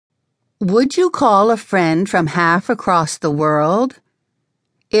Would you call a friend from half across the world?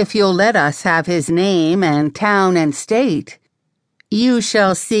 If you'll let us have his name and town and state, you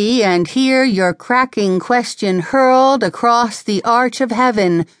shall see and hear your cracking question hurled across the arch of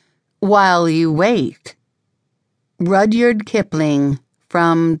heaven while you wait. Rudyard Kipling,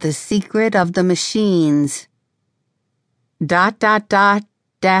 from The Secret of the Machines. ...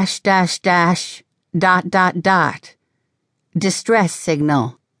 Distress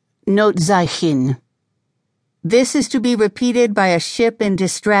signal. Notzeichen. This is to be repeated by a ship in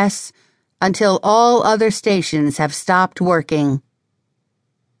distress until all other stations have stopped working.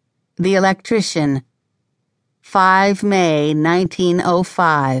 The Electrician. 5 May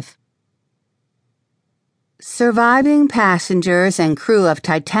 1905. Surviving passengers and crew of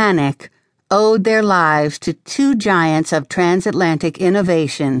Titanic owed their lives to two giants of transatlantic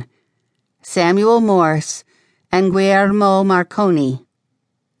innovation, Samuel Morse and Guillermo Marconi.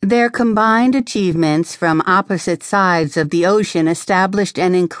 Their combined achievements from opposite sides of the ocean established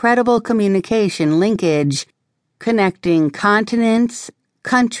an incredible communication linkage connecting continents,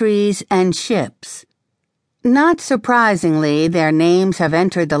 countries, and ships. Not surprisingly, their names have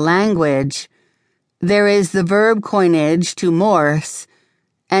entered the language. There is the verb coinage to Morse,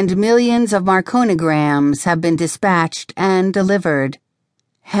 and millions of Maxtone-Grahams have been dispatched and delivered.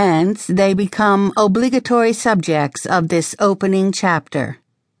 Hence, they become obligatory subjects of this opening chapter.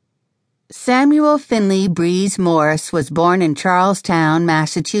 Samuel Finley Breese Morse was born in Charlestown,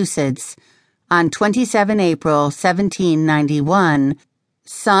 Massachusetts, on 27 April 1791,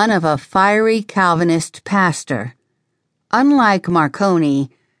 son of a fiery Calvinist pastor. Unlike Marconi,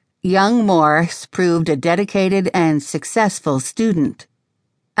 young Morse proved a dedicated and successful student.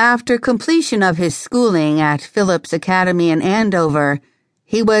 After completion of his schooling at Phillips Academy in Andover,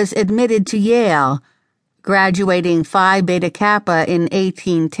 he was admitted to Yale, graduating Phi Beta Kappa in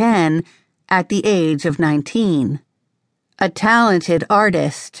 1810 at the age of 19. A talented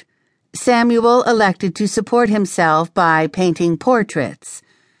artist, Samuel elected to support himself by painting portraits,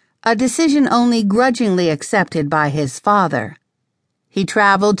 a decision only grudgingly accepted by his father. He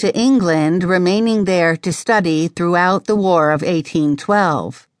traveled to England, remaining there to study throughout the War of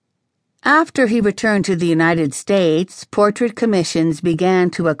 1812. After he returned to the United States, portrait commissions began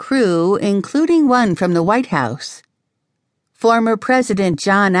to accrue, including one from the White House. Former President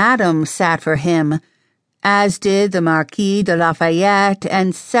John Adams sat for him, as did the Marquis de Lafayette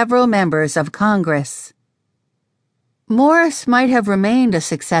and several members of Congress. Morse might have remained a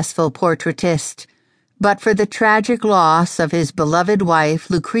successful portraitist, but for the tragic loss of his beloved wife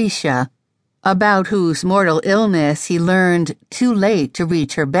Lucretia, about whose mortal illness he learned too late to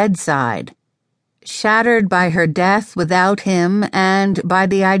reach her bedside. Shattered by her death without him and by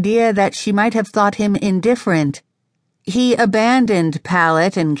the idea that she might have thought him indifferent, he abandoned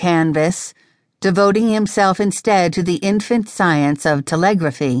palette and canvas, devoting himself instead to the infant science of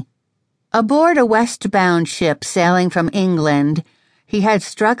telegraphy. Aboard a westbound ship sailing from England, he had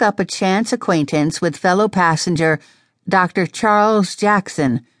struck up a chance acquaintance with fellow passenger Dr. Charles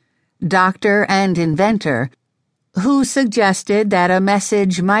Jackson, doctor and inventor, who suggested that a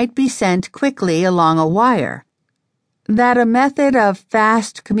message might be sent quickly along a wire. That a method of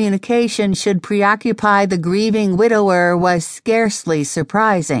fast communication should preoccupy the grieving widower was scarcely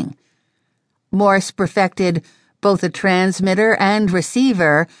surprising. Morse perfected both a transmitter and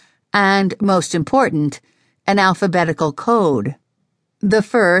receiver, and, most important, an alphabetical code. The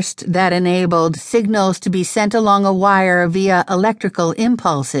first that enabled signals to be sent along a wire via electrical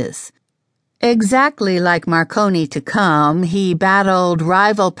impulses. Exactly like Marconi to come, he battled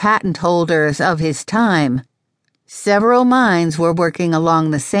rival patent holders of his time. Several minds were working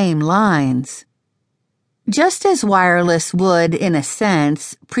along the same lines. Just as wireless would, in a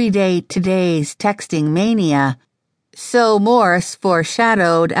sense, predate today's texting mania, so Morse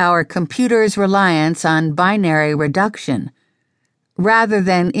foreshadowed our computer's reliance on binary reduction. Rather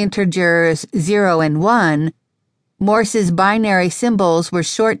than integers 0 and 1, Morse's binary symbols were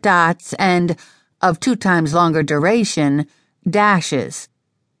short dots and, of 2 times longer duration, dashes.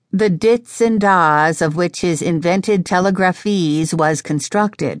 The dits and das of which his invented telegraphese was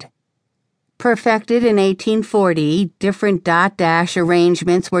constructed. Perfected in 1840, different dot-dash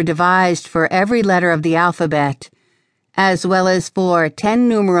arrangements were devised for every letter of the alphabet, as well as for 10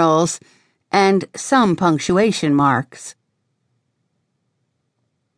 numerals and some punctuation marks.